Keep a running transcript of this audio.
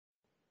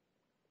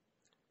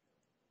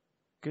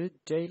Good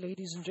day,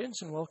 ladies and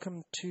gents, and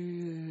welcome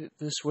to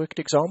this worked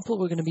example.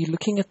 We're going to be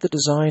looking at the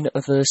design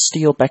of a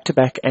steel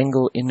back-to-back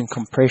angle in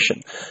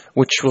compression,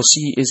 which we'll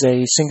see is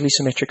a singly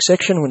symmetric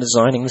section. We're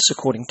designing this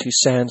according to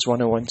SANS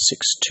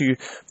 10162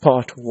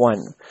 Part 1.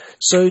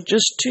 So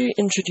just to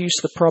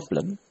introduce the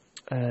problem,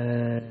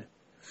 the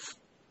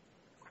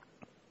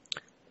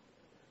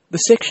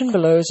section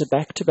below is a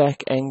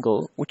back-to-back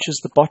angle, which is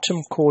the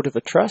bottom chord of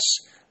a truss.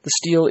 The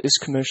steel is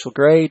commercial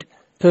grade.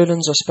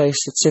 Purlins are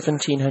spaced at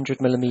 1700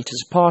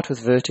 millimeters apart with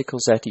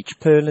verticals at each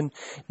purlin.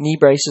 Knee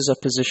braces are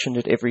positioned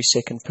at every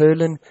second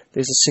purlin.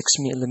 There's a 6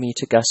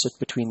 millimeter gusset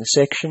between the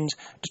sections.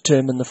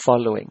 Determine the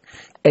following.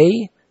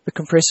 A, the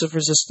compressive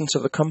resistance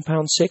of a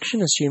compound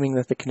section, assuming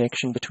that the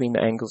connection between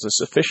the angles is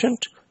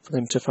sufficient for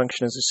them to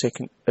function as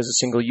a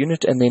single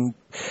unit. And then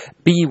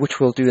B, which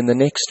we'll do in the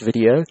next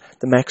video,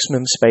 the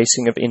maximum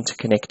spacing of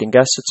interconnecting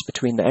gussets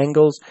between the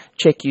angles.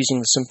 Check using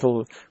the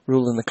simple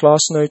rule in the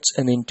class notes,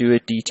 and then do a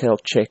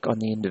detailed check on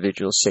the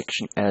individual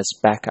section as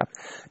backup.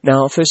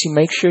 Now, firstly,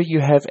 make sure you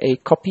have a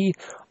copy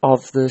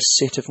of the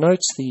set of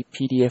notes. The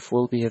PDF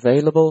will be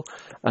available,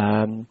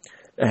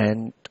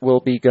 and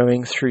we'll be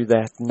going through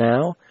that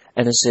now.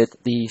 And as I said,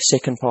 the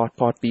second part,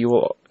 Part B,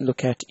 we'll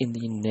look at in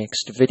the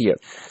next video.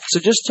 So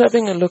just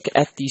having a look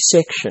at the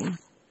section,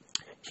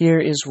 here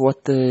is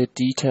what the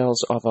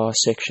details of our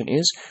section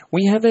is.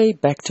 We have a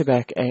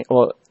back-to-back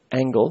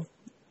angle,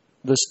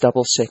 this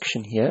double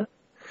section here,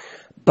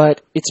 but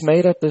it's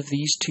made up of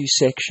these two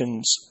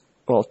sections,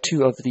 well,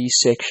 two of these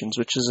sections,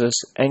 which is this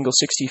angle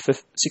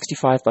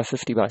 65 by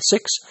 50 by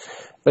 6,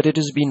 but it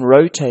has been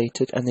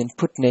rotated and then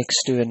put next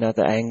to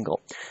another angle.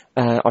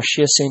 Our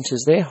shear center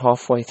is there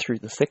halfway through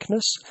the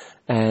thickness,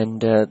 and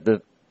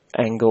the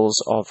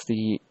angles of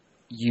the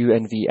U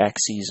and V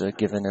axes are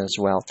given as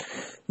well.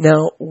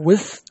 Now,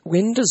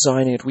 when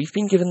designing it, we've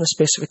been given the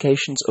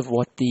specifications of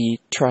what the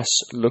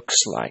truss looks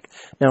like.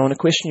 Now, on a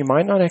question, you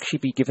might not actually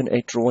be given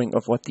a drawing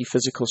of what the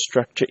physical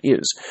structure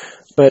is,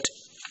 but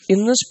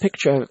in this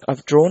picture,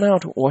 I've drawn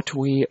out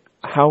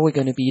how we're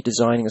going to be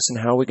designing this and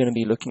how we're going to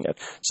be looking at.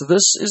 So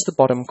this is the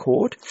bottom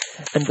chord,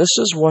 and this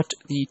is what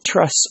the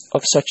truss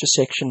of such a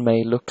section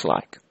may look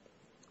like.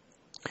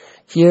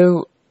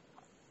 Here's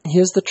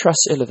the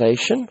truss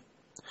elevation.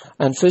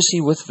 And firstly,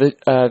 with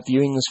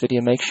viewing this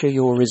video, make sure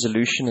your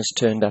resolution is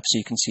turned up so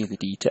you can see the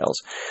details.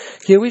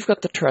 Here we've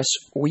got the truss.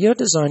 We are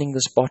designing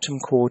this bottom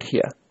chord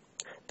here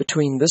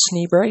between this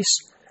knee brace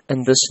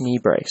and this knee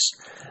brace.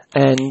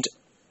 And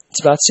it's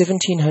about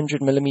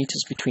 1700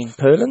 millimeters between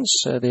purlins,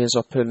 so there's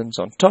our purlins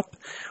on top.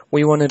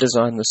 We want to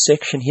design this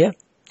section here.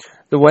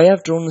 The way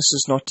I've drawn this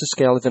is not to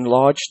scale. I've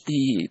enlarged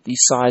the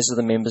size of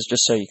the members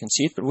just so you can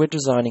see it, but we're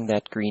designing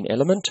that green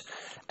element.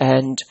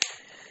 And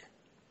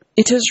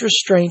it is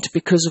restrained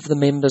because of the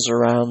members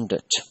around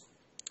it.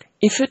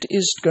 If it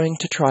is going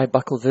to try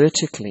buckle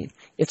vertically,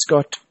 it's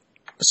got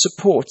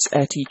supports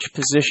at each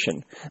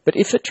position. But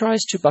if it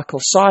tries to buckle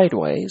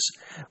sideways,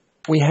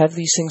 we have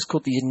these things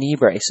called the knee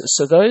braces.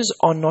 So those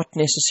are not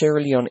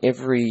necessarily on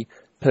every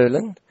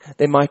purlin.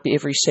 They might be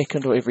every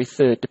second or every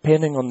third,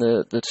 depending on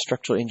the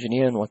structural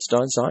engineer and what's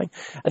designed.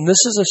 And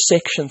this is a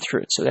section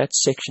through it. So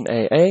that's section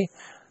AA,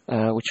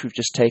 which we've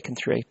just taken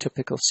through a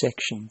typical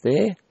section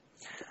there,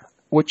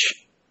 which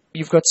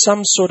you've got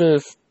some sort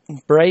of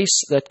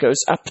brace that goes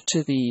up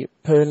to the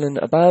purlin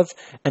above,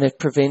 and it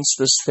prevents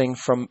this thing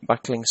from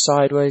buckling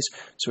sideways,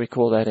 so we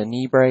call that a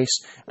knee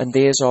brace. And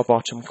there's our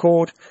bottom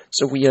chord,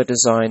 so we are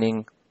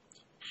designing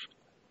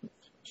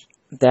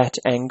that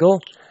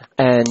angle,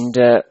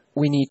 and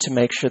we need to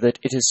make sure that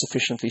it is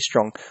sufficiently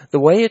strong. The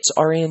way it's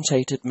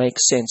orientated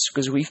makes sense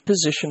because we've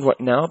positioned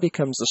what now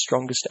becomes the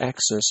strongest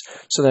axis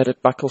so that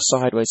it buckles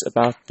sideways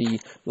about the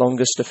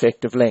longest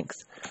effective length.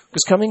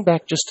 Because coming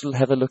back just to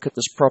have a look at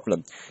this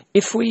problem,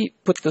 if we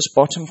put this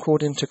bottom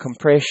chord into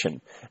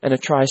compression and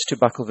it tries to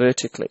buckle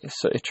vertically,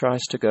 so it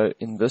tries to go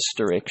in this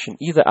direction,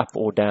 either up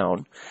or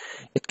down,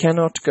 it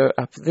cannot go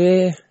up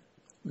there,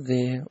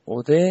 there,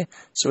 or there,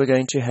 so we're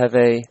going to have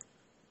a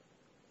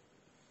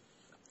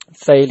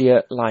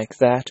failure like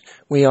that,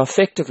 where our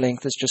effective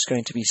length is just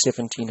going to be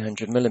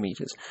 1700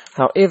 millimeters.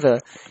 However,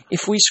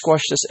 if we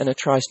squash this and it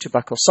tries to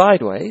buckle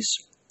sideways,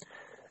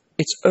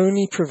 it's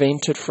only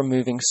prevented from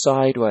moving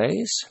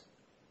sideways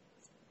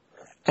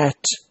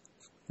at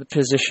the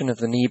position of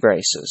the knee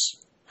braces.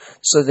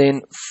 So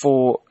then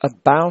for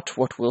about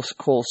what we'll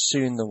call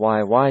soon the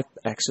YY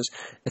axis,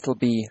 it'll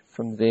be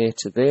from there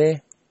to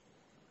there.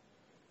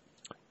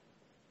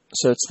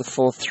 So it's the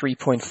full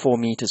 3.4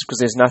 meters because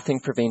there's nothing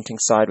preventing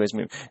sideways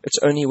movement. It's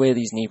only where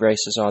these knee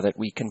braces are that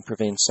we can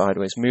prevent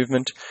sideways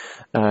movement.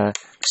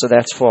 So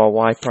that's for our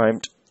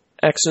Y-primed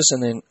axis,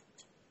 and then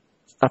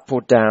up or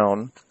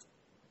down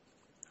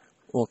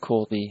we'll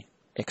call the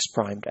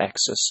X-primed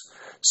axis.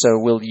 So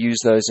we'll use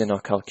those in our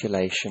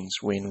calculations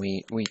when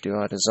we do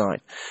our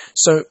design.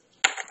 So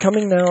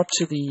coming now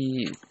to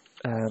the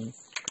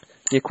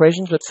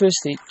equations, but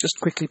firstly, just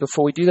quickly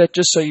before we do that,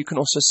 just so you can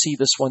also see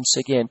this once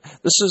again,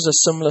 this is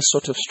a similar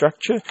sort of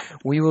structure.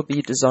 We will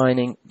be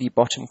designing the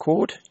bottom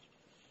chord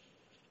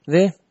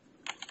there.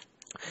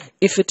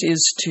 If it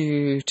is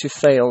to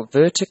fail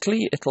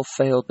vertically, it'll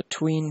fail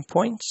between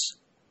points.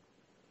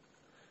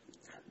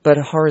 But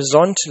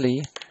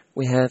horizontally,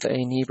 we have a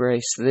knee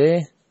brace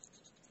there,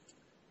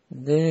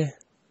 there,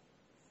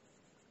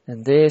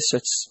 and there. So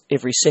it's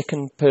every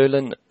second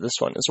purlin, this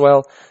one as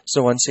well.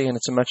 So once again,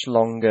 it's a much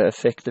longer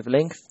effective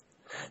length.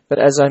 But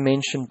as I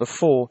mentioned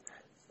before,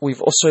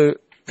 we've also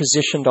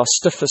positioned our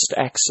stiffest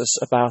axis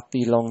about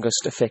the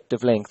longest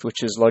effective length,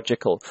 which is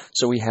logical.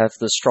 So we have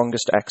the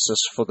strongest axis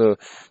for the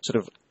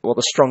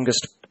the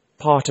strongest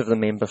part of the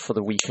member for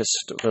the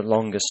weakest, the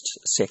longest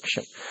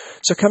section.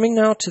 So coming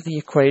now to the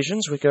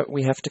equations,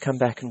 we have to come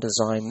back and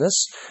design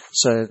this.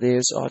 So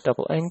there's our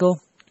double angle.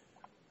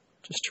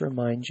 Just to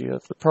remind you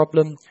of the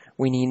problem,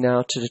 we need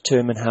now to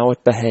determine how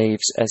it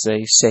behaves as a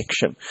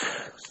section.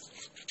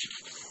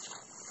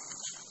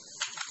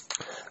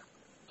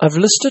 I've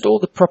listed all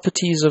the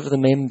properties of the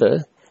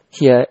member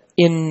here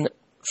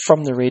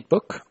from the Red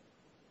Book,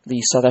 the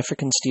South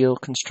African Steel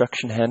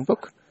Construction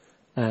Handbook.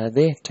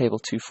 There, table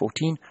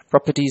 214,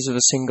 properties of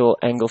a single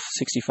angle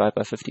 65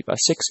 by 50 by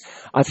 6.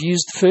 I've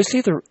used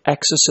firstly the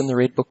axis in the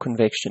Red Book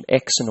convection,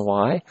 X and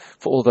Y,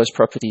 for all those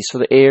properties, for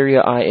the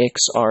area, IX,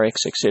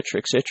 RX, etc.,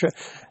 etc.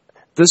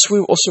 This we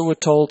also were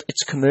told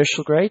it's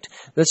commercial grade.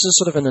 This is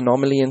sort of an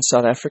anomaly in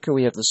South Africa.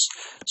 We have this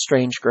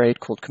strange grade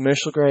called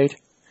commercial grade.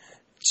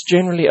 It's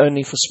generally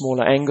only for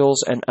smaller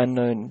angles and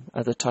unknown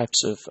other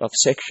types of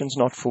sections,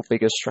 not for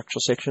bigger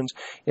structural sections.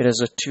 It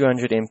has a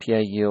 200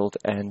 MPa yield,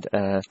 and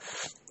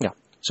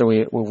so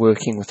we're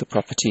working with a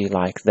property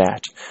like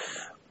that.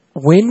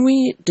 When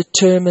we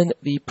determine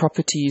the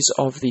properties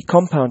of the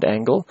compound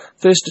angle,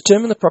 first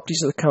determine the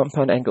properties of the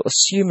compound angle,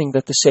 assuming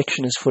that the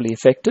section is fully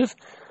effective.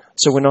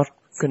 So we're not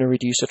going to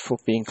reduce it for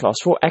being class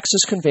 4.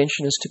 Axis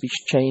convention is to be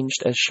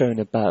changed as shown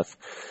above.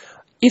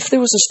 If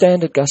there was a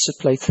standard gusset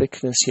plate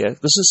thickness here,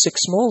 this is 6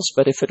 mils,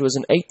 but if it was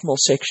an 8 mil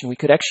section, we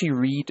could actually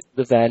read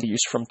the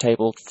values from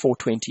table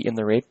 420 in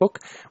the Red Book.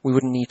 We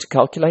wouldn't need to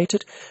calculate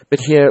it,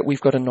 but here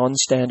we've got a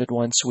non-standard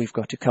one, so we've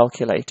got to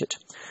calculate it.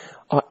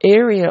 Our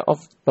area of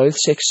both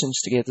sections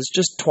together is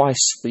just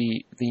twice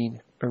the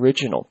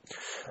original.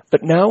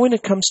 But now when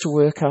it comes to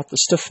work out the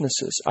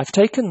stiffnesses, I've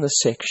taken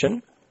this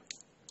section,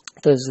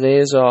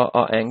 there's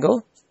our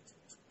angle,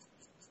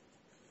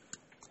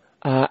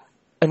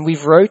 and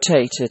we've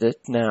rotated it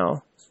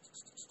now.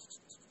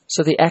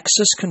 So the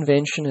axis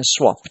convention is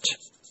swapped.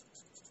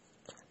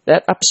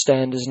 That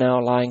upstand is now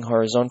lying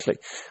horizontally,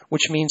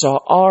 which means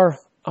our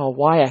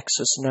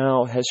y-axis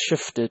now has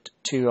shifted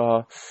to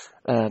our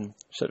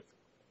sort of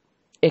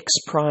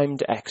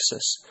x-primed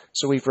axis.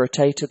 So we've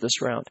rotated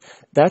this round.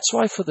 That's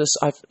why for this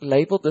I've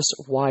labeled this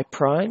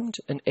y-primed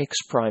and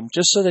x-primed,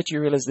 just so that you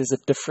realize there's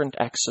a different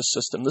axis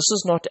system. This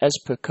is not as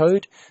per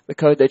code. The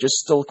code, they just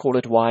still call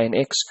it y and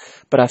x,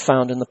 but I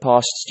found in the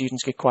past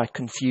students get quite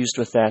confused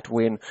with that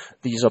when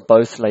these are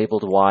both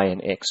labeled y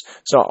and x.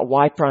 So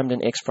y-primed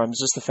and x-primed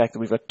is just the fact that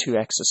we've got two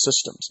axis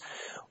systems.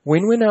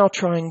 When we're now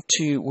trying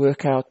to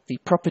work out the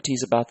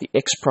properties about the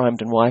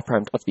x-primed and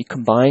y-primed of the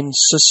combined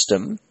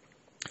system,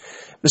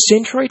 the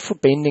centroid for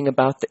bending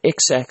about the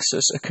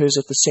x-axis occurs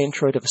at the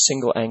centroid of a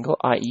single angle,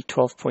 i.e.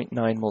 12.9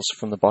 mils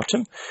from the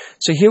bottom.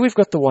 So here we've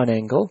got the one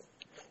angle.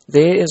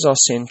 There is our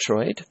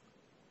centroid.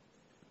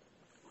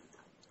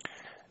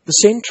 The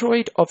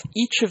centroid of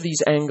each of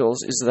these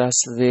angles is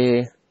thus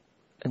there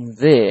and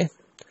there.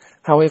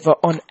 However,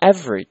 on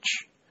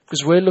average,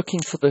 because we're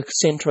looking for the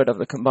centroid of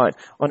the combined,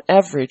 on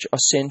average, our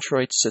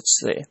centroid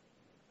sits there.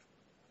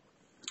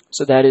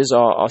 So that is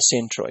our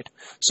centroid.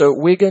 So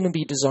we're going to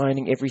be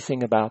designing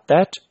everything about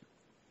that.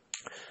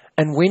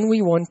 And when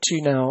we want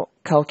to now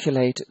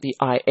calculate the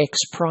IX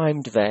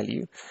primed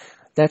value,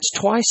 that's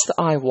twice the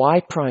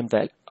IY primed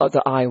value,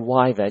 the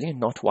IY value,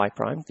 not Y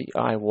prime, the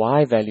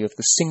IY value of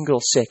the single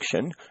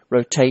section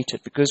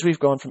rotated. Because we've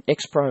gone from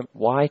X prime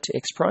Y to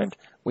X primed,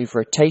 we've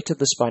rotated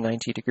this by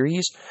 90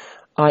 degrees.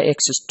 IX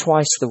is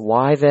twice the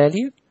Y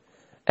value,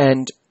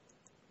 and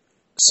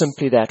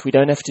simply that. We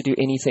don't have to do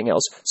anything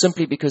else,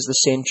 simply because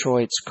the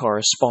centroids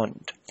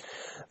correspond.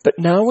 But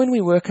now when we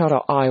work out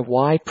our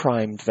IY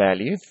primed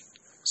value,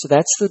 so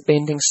that's the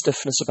bending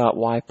stiffness about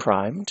Y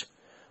primed,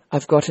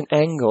 I've got an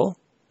angle.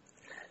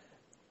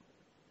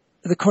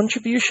 The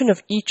contribution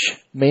of each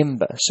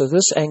member, so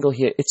this angle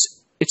here,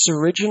 its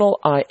original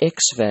IX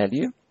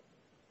value,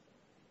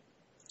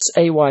 it's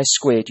AY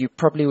squared. You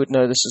probably would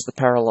know this is the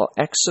parallel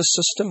axis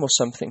system or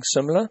something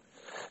similar.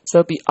 So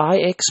there'll be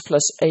IX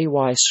plus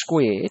AY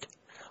squared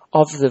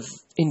of the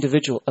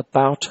individual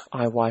about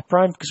IY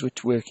prime, because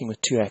we're working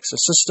with two axis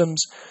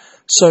systems.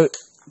 So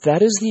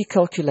that is the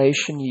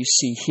calculation you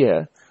see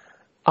here.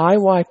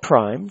 IY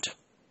primed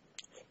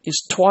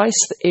is twice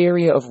the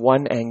area of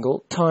one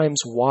angle times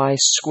y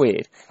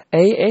squared.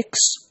 AX,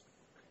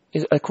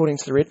 according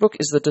to the Red Book,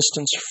 is the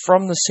distance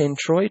from the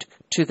centroid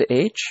to the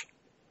edge.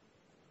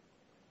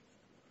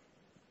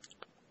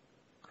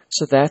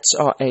 So that's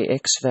our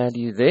AX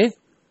value there.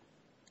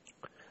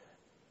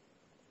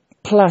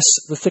 plus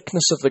the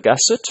thickness of the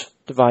gusset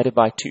divided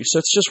by 2. So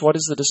it's just what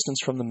is the distance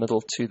from the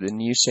middle to the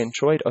new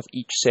centroid of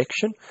each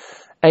section.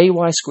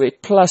 AY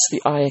squared plus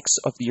the IX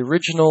of the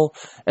original,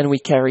 and we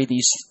carry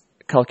these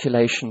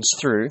calculations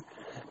through,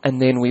 and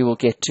then we will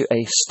get to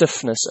a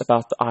stiffness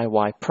about the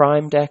IY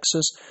primed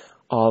axis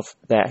of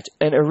that.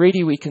 And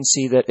already we can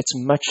see that it's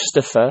much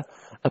stiffer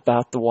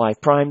about the Y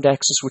primed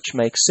axis, which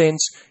makes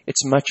sense.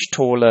 It's much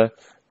taller,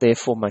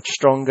 therefore much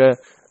stronger.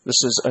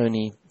 This is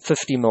only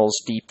 50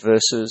 mils deep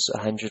versus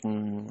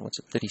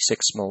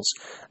 36 mils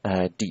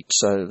deep.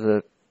 So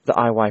the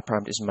IY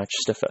primed is much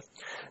stiffer.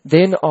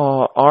 Then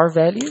our R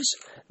values,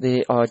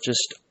 they are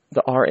just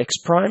the RX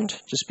primed.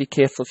 Just be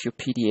careful if your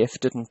PDF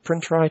didn't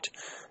print right.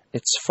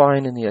 It's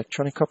fine in the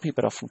electronic copy,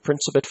 but often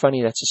prints a bit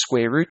funny. That's a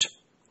square root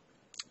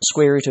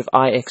of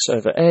IX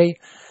over A.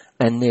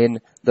 And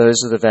then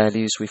those are the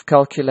values we've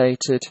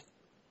calculated.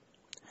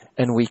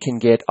 And we can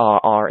get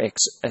our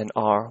Rx and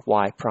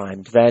Ry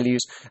primed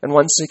values. And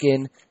once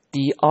again,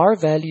 the R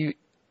value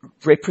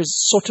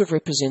sort of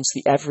represents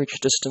the average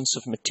distance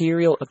of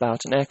material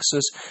about an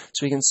axis.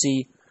 So we can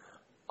see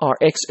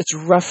Rx, it's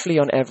roughly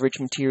on average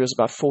material is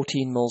about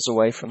 14 mils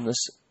away from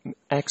this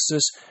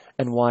axis,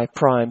 and Y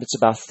prime, it's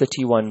about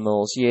 31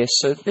 mils. Yes,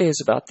 so there's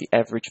about the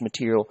average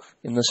material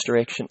in this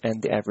direction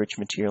and the average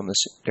material in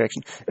this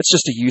direction. It's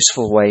just a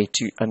useful way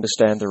to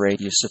understand the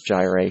radius of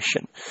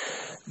gyration.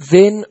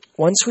 Then,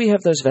 once we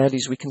have those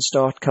values, we can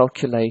start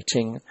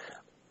calculating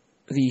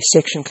the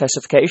section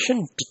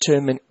classification,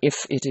 determine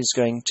if it is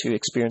going to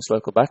experience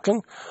local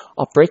buckling.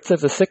 Our breadth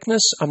of the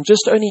thickness, I'm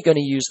just only going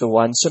to use the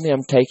one, simply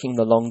I'm taking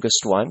the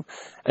longest one,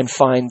 and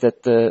find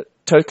that the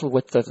total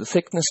width of the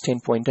thickness,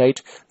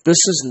 10.8, this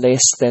is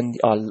less than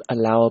our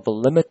allowable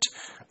limit.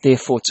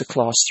 Therefore, it's a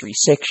class 3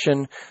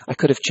 section. I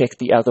could have checked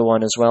the other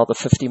one as well, the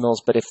 50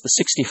 mils, but if the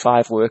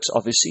 65 works,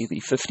 obviously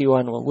the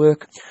 51 will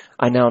work.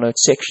 I now know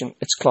it's section,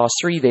 it's class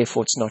 3,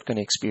 therefore it's not going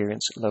to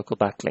experience local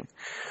buckling.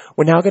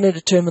 We're now going to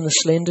determine the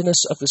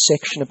slenderness of the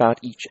section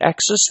about each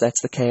axis.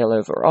 That's the KL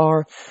over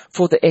R.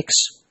 For the X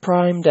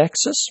primed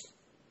axis,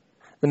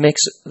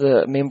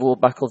 the member will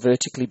buckle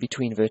vertically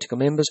between vertical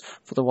members.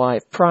 For the Y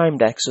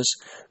primed axis,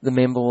 the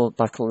member will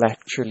buckle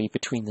laterally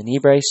between the knee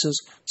braces.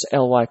 So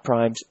LY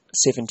primed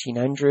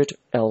 1700,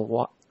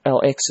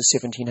 LX is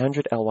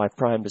 1700, LY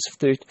primed is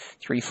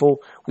 334.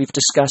 We've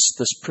discussed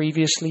this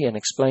previously and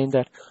explained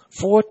that.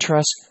 For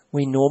truss,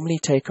 we normally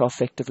take our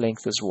effective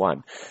length as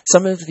 1.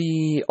 Some of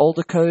the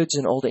older codes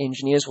and older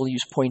engineers will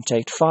use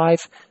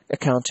 0.85,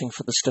 accounting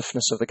for the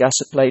stiffness of the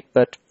gusset plate,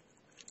 but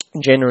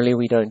generally,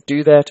 we don't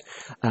do that.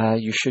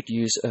 You should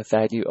use a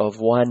value of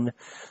 1.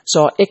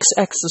 So our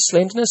x-axis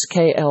slenderness,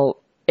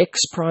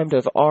 KLX primed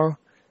over R,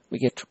 we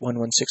get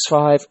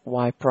 1165,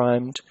 Y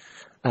primed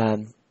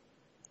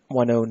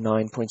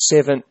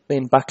 109.7.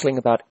 Then buckling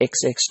about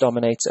XX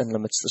dominates and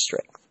limits the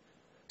strength.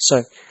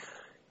 So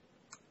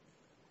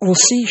we'll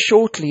see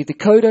shortly, the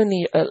code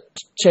only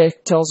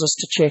tells us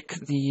to check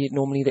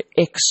normally the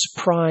X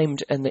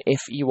primed and the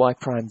FEY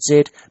primed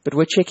Z, but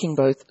we're checking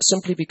both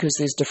simply because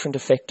there's different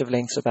effective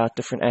lengths about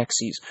different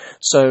axes.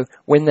 So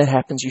when that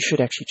happens, you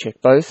should actually check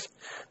both.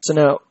 So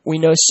now we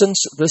know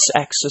since this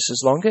axis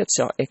is longer, it's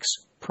our X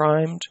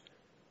primed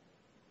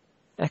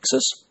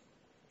axis.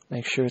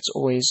 Make sure it's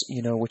always,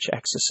 you know, which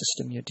axis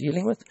system you're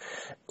dealing with.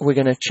 We're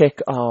going to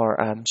check our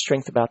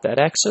strength about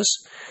that axis.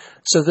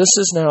 So this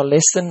is now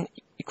less than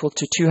equal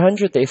to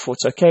 200, therefore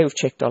it's okay, we've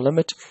checked our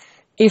limit.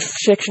 If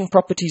section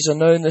properties are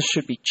known, this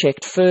should be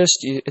checked first.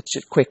 It's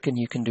quick and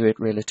you can do it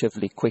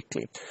relatively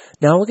quickly.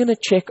 Now we're going to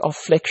check our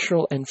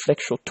flexural and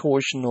flexural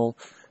torsional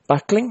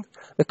buckling.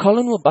 The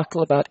column will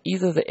buckle about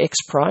either the X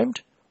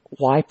primed,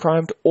 Y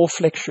primed, or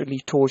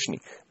flexurally torsionally.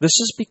 This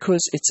is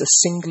because it's a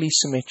singly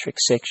symmetric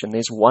section.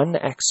 There's one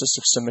axis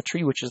of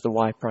symmetry, which is the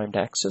Y primed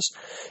axis.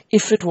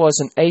 If it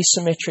was an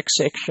asymmetric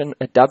section,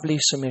 a doubly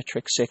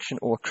symmetric section,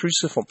 or a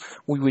cruciform,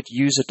 we would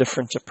use a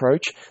different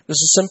approach.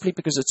 This is simply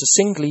because it's a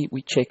singly,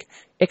 we check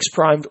X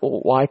primed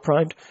or Y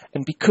primed,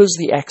 and because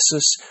the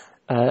axis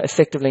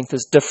effective length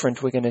is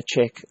different, we're going to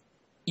check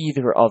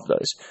either of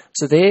those.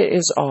 So there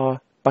is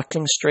our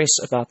buckling stress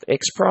about the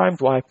X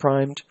primed, Y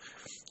primed.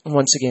 And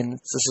once again,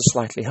 this is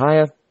slightly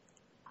higher,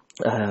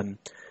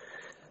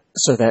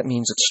 so that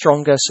means it's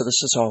stronger. So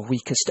this is our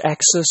weakest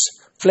axis.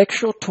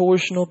 Flexural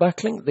torsional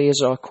buckling,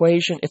 there's our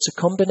equation. It's a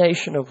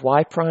combination of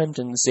Y primed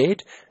and Z,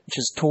 which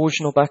is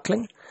torsional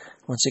buckling.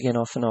 Once again,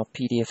 often our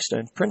PDFs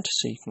don't print,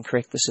 so you can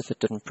correct this if it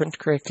didn't print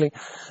correctly.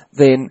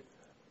 Then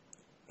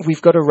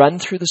we've got to run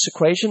through this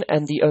equation,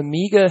 and the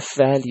omega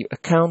value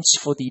accounts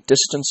for the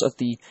distance of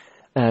the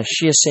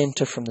shear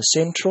center from the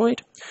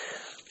centroid.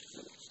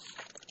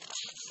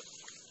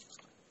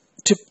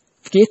 To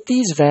get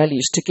these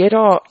values, to get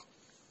our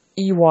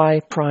EY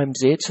prime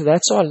Z, so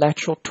that's our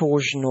lateral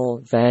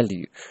torsional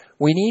value,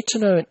 we need to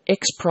know an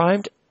X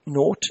primed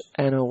naught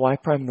and a Y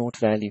prime naught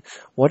value.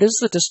 What is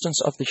the distance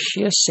of the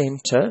shear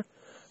center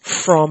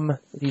from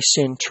the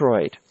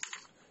centroid?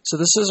 So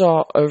this is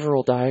our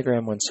overall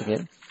diagram once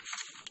again.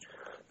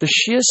 The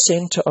shear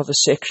center of a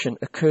section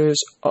occurs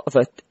of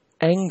an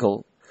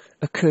angle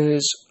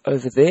occurs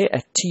over there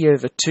at T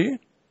over 2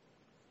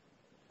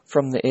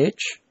 from the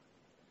edge,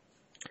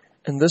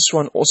 and this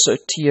one also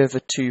T over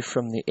 2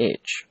 from the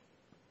edge.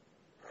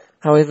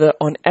 However,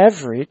 on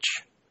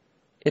average,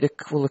 it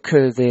will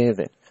occur there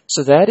then.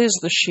 So that is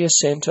the shear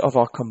center of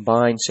our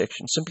combined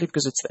section, simply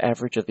because it's the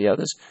average of the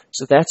others.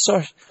 So that's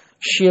our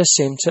shear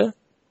center,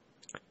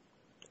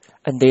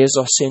 and there's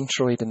our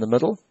centroid in the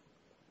middle.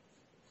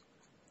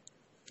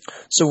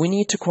 So we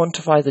need to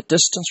quantify the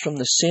distance from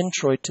the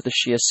centroid to the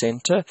shear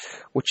center,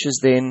 which is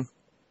then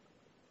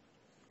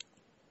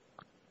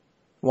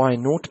y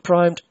naught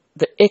primed.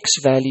 The x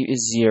value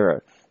is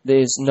 0.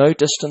 There's no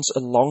distance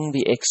along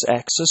the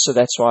x-axis, so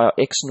that's why our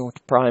x naught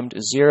primed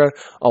is 0.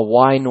 Our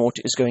y naught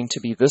is going to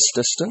be this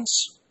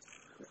distance,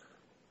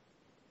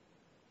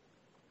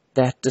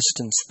 that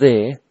distance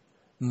there,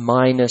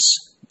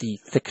 minus the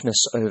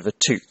thickness over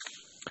 2.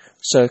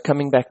 So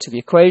coming back to the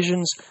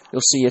equations,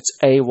 you'll see it's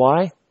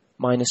ay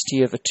minus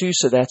t over 2,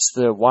 so that's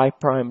the y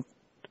prime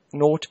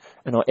naught,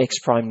 and our x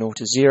prime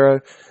naught is 0.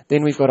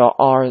 Then we've got our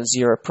r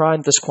 0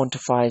 prime. This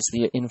quantifies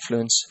the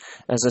influence,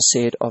 as I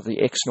said, of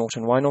the x naught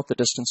and y naught, the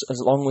distance,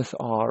 along with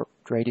our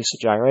radius of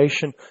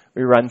gyration.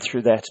 We run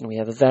through that and we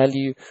have a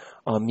value.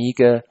 Our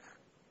omega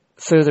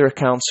further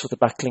accounts for the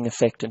buckling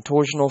effect and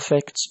torsional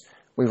effects.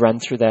 We run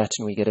through that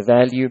and we get a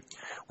value.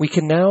 We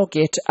can now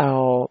get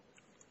our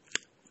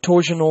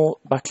torsional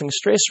buckling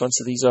stress. Once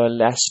these are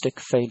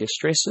elastic failure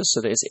stresses, so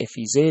there's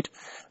FEZ.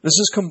 This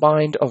is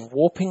combined of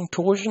warping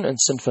torsion and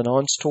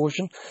Sinfonance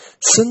torsion.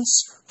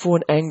 Since for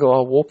an angle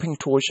our warping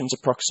torsion is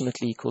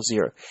approximately equal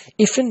 0.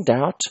 If in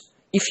doubt,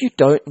 if you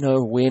don't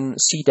know when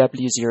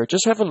CW is 0,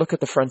 just have a look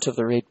at the front of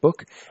the red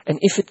book, and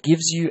if it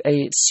gives you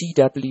a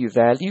CW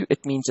value,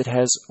 it means it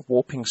has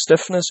warping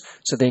stiffness,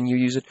 so then you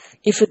use it.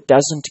 If it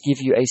doesn't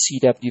give you a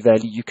CW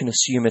value, you can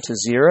assume it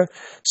is 0,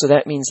 so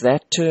that means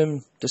that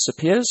term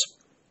disappears.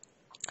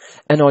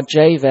 And our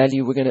J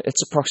value,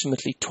 it's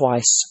approximately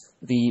twice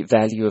the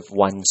value of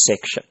one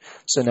section.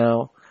 So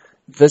now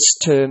this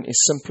term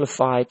is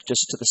simplified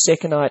just to the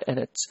secondite, and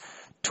it's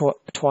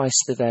twice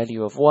the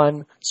value of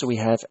 1. So we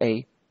have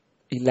a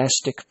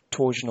elastic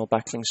torsional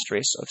buckling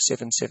stress of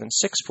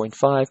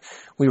 776.5.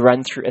 We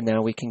run through, and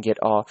now we can get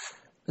our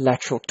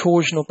lateral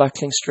torsional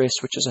buckling stress,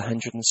 which is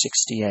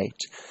 168.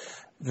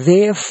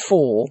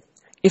 Therefore,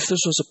 if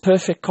this was a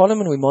perfect column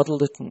and we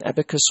modeled it in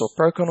Abacus or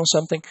Procon or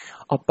something,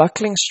 our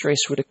buckling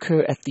stress would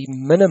occur at the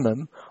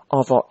minimum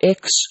of our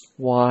x,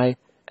 y,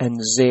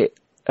 and z,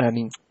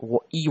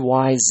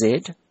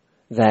 EYZ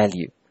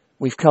value.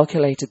 We've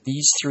calculated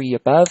these three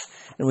above,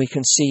 and we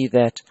can see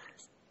that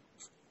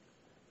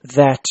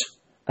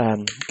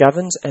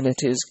governs, and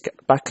it is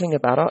buckling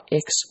about our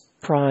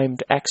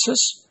x-primed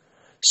axis.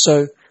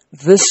 So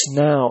this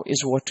now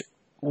is what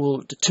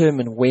will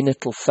determine when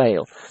it will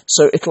fail.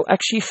 So it will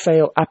actually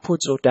fail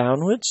upwards or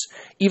downwards.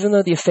 Even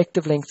though the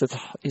effective length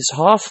is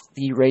half,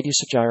 the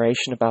radius of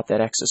gyration about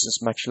that axis is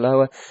much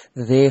lower.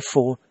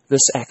 Therefore,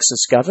 this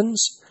axis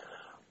governs.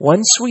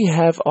 Once we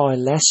have our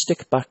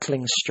elastic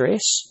buckling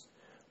stress,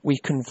 we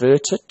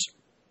convert it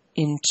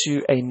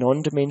into a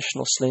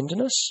non-dimensional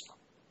slenderness.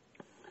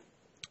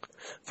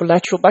 For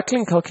lateral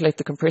buckling, calculate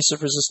the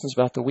compressive resistance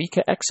about the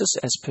weaker axis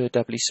as per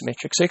doubly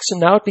symmetric section.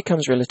 Now it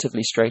becomes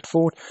relatively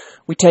straightforward.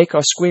 We take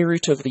our square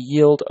root of the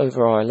yield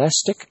over our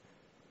elastic,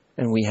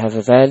 and we have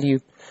a value.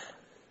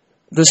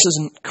 This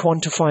is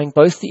quantifying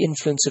both the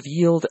influence of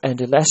yield and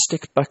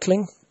elastic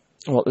buckling,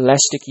 or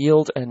elastic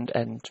yield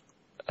and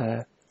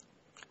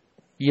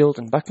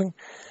buckling.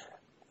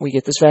 We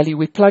get this value.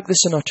 We plug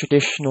this in our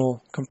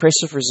traditional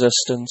compressive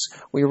resistance.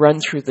 We run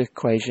through the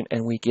equation,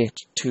 and we get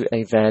to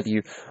a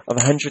value of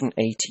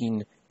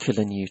 118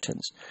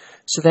 kilonewtons.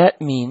 So that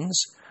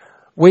means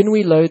when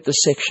we load the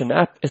section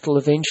up, it will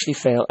eventually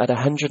fail at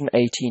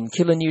 118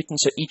 kilonewtons.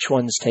 So each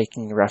one's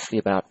taking roughly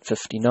about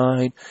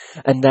 59,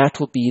 and that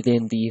will be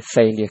then the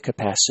failure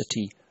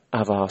capacity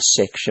of our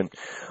section.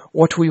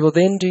 What we will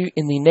then do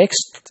in the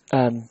next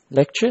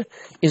lecture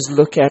is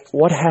look at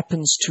what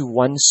happens to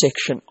one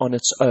section on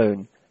its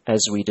own as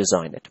we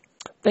design it.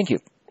 Thank you.